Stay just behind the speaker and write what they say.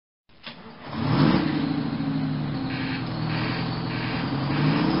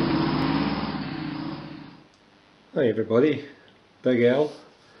Hi everybody, Big L.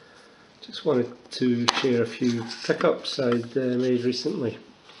 Just wanted to share a few pickups I'd made recently.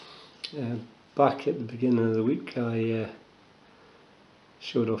 Back at the beginning of the week I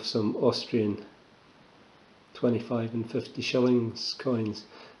showed off some Austrian 25 and 50 shillings coins,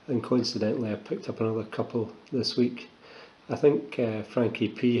 and coincidentally I picked up another couple this week. I think Frankie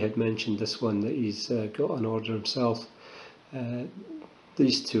P had mentioned this one, that he's got an order himself.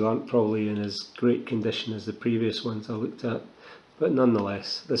 These two aren't probably in as great condition as the previous ones I looked at, but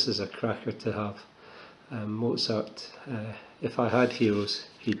nonetheless this is a cracker to have. Mozart, if I had heroes,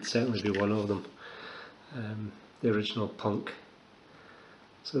 he'd certainly be one of them. The original punk.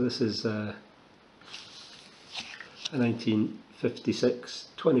 So this is a 1956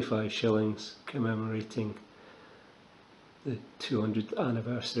 25 shillings commemorating the 200th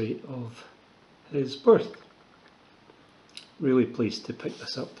anniversary of his birth. Really pleased to pick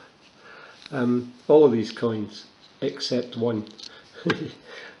this up. All of these coins, except one,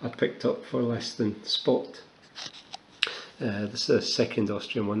 I picked up for less than spot. This is a second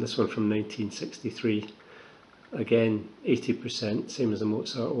Austrian one, this one from 1963. Again, 80%, same as the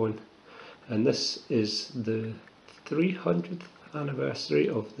Mozart one. And this is the 300th anniversary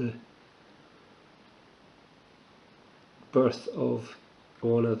of the birth of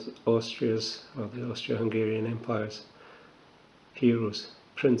one of Austria's, or the Austro-Hungarian Empire's heroes,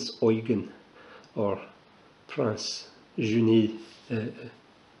 Prince Eugen, or Prince Eugène,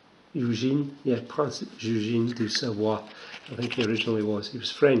 Prince Eugène du Savoie, I think he originally was. He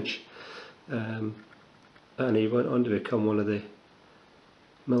was French, and he went on to become one of the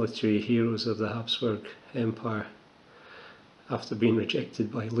military heroes of the Habsburg Empire after being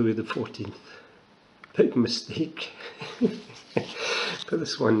rejected by Louis XIV. Big mistake. But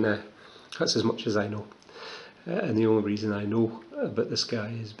this one, that's as much as I know. And the only reason I know about this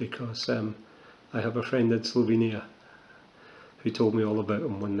guy is because I have a friend in Slovenia who told me all about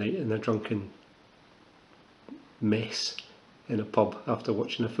him one night in a drunken mess in a pub after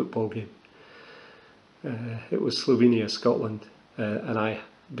watching a football game. It was Slovenia, Scotland, and I,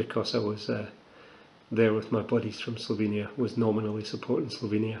 because I was there with my buddies from Slovenia, was nominally supporting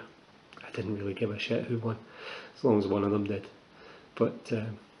Slovenia. I didn't really give a shit who won, as long as one of them did. But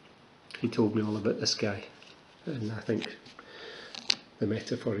he told me all about this guy. And I think the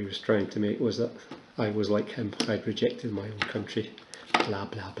metaphor he was trying to make was that I was like him, I'd rejected my own country, blah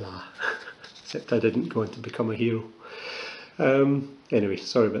blah blah, except I didn't go on to become a hero. Anyway,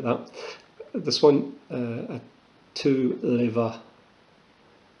 sorry about that. This one, a 2 leva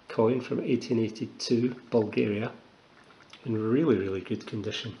coin from 1882, Bulgaria, in really good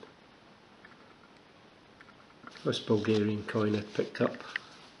condition. First Bulgarian coin I'd picked up.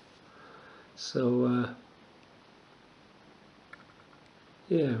 So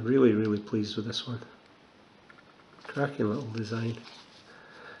yeah, really pleased with this one. Cracking little design,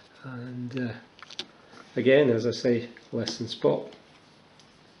 and again, as I say, less than spot.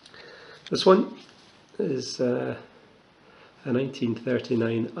 This one is a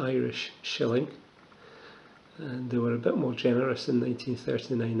 1939 Irish shilling, and they were a bit more generous in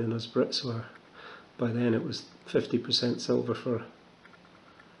 1939 than us Brits were. By then it was 50% silver for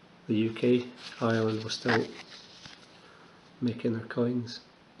the UK. Ireland was still making their coins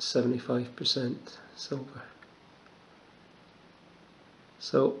 75% silver.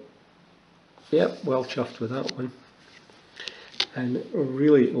 So, yep, well chuffed with that one. And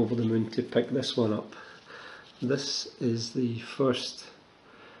really over the moon to pick this one up. This is the first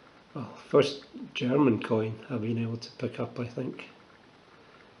German coin I've been able to pick up, I think.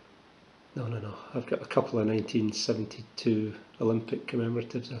 No, I've got a couple of 1972 Olympic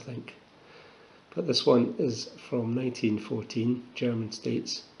commemoratives, I think. But this one is from 1914, German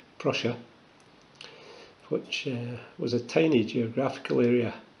states, Prussia, which was a tiny geographical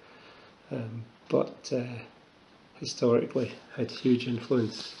area, but historically had huge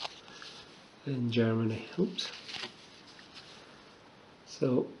influence in Germany. Oops.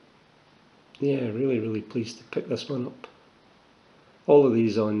 So, yeah, really pleased to pick this one up. All of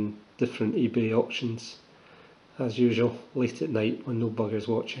these on different eBay auctions, as usual, late at night when no bugger's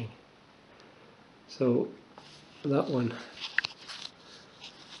watching. So that one,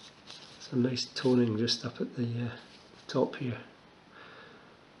 some nice toning just up at the top here,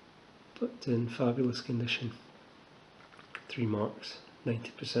 but in fabulous condition. 3 marks,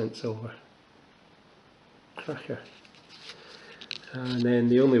 90% silver. Cracker. And then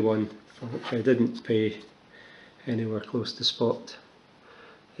the only one for which I didn't pay anywhere close to spot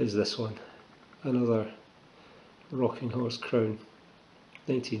is this one. Another Rocking Horse Crown,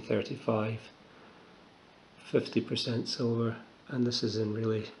 1935. 50% silver, and this is in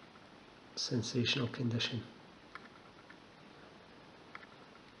really sensational condition.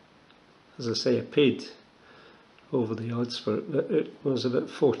 as I say, I paid over the odds for it, but it was about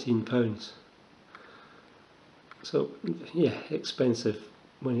 £14. So yeah, expensive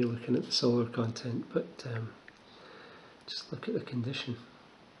when you're looking at the silver content, but just look at the condition.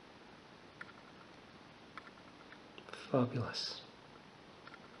 Fabulous.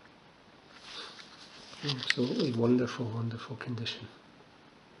 Absolutely wonderful, wonderful condition.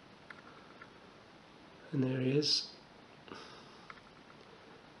 And there he is,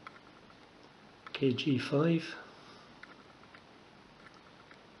 KG5.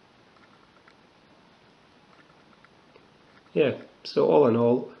 Yeah, so all in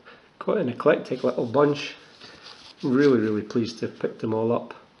all, quite an eclectic little bunch. Really pleased to have picked them all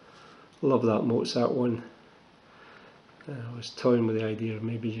up. Love that Mozart one. I was toying with the idea of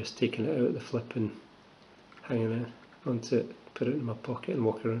maybe just taking it out of the flip and hanging it onto it, put it in my pocket and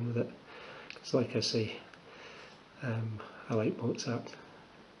walk around with it. Because like I say, I like Mozart.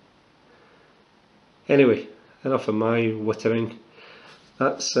 Anyway, enough of my wittering.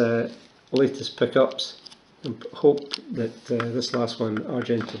 That's latest pickups. I hope that this last one,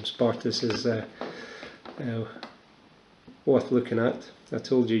 Argentum Spartus, is worth looking at. I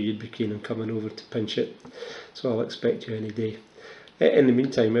told you you'd be keen on coming over to pinch it, so I'll expect you any day. In the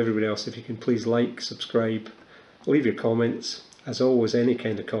meantime, everybody else, if you can please like, subscribe, leave your comments. As always, any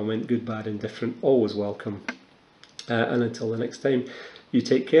kind of comment, good, bad, indifferent, always welcome. And until the next time, you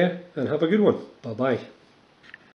take care and have a good one. Bye bye.